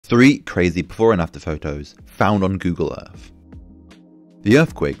3 crazy before and after photos found on Google Earth. The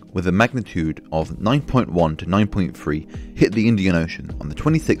earthquake, with a magnitude of 9.1 to 9.3, hit the Indian Ocean on the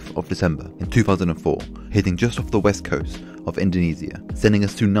 26th of December in 2004, hitting just off the west coast of Indonesia, sending a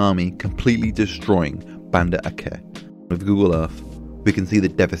tsunami completely destroying Banda Aceh. With Google Earth, we can see the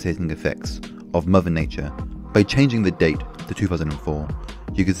devastating effects of Mother Nature. By changing the date to 2004,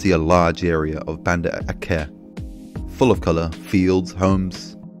 you can see a large area of Banda Aceh full of colour, fields,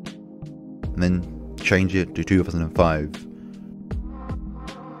 homes, and then change it to 2005.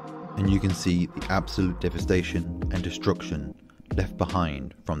 And you can see the absolute devastation and destruction left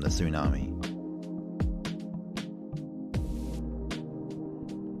behind from the tsunami.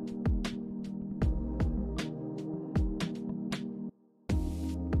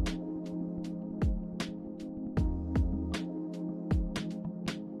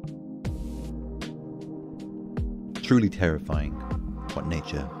 Truly terrifying what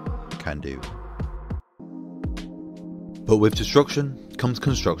nature can do. But with destruction comes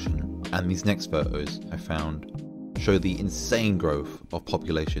construction, and these next photos I found show the insane growth of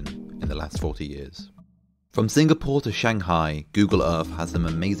population in the last 40 years. From Singapore to Shanghai, Google Earth has some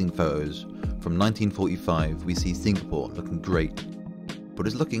amazing photos. From 1945 we see Singapore looking great, but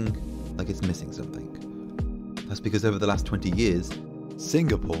it's looking like it's missing something. That's because over the last 20 years,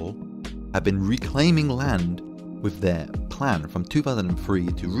 Singapore have been reclaiming land with their plan from 2003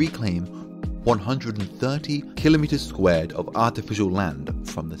 to reclaim 130 kilometers squared of artificial land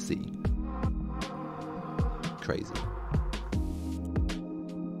from the sea. Crazy.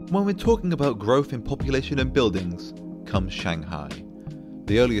 When we're talking about growth in population and buildings, comes Shanghai.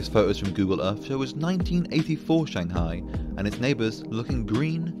 The earliest photos from Google Earth show us 1984 Shanghai and its neighbours looking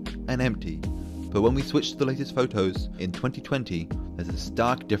green and empty. But when we switch to the latest photos in 2020, there's a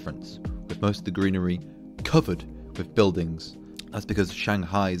stark difference, with most of the greenery covered with buildings. That's because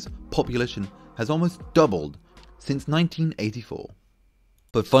Shanghai's population has almost doubled since 1984.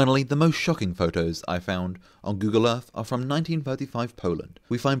 But finally, the most shocking photos I found on Google Earth are from 1935 Poland.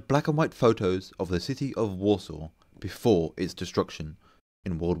 We find black and white photos of the city of Warsaw before its destruction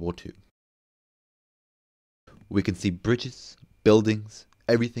in World War II. We can see bridges, buildings,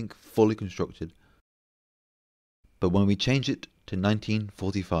 everything fully constructed. But when we change it to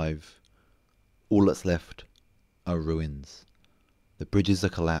 1945, all that's left are ruins. The bridges are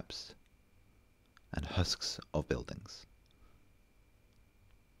collapsed and husks of buildings.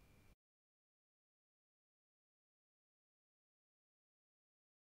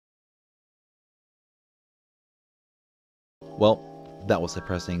 Well, that was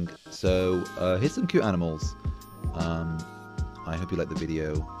depressing. So here's some cute animals. I hope you liked the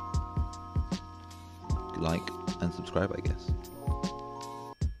video. Like and subscribe, I guess.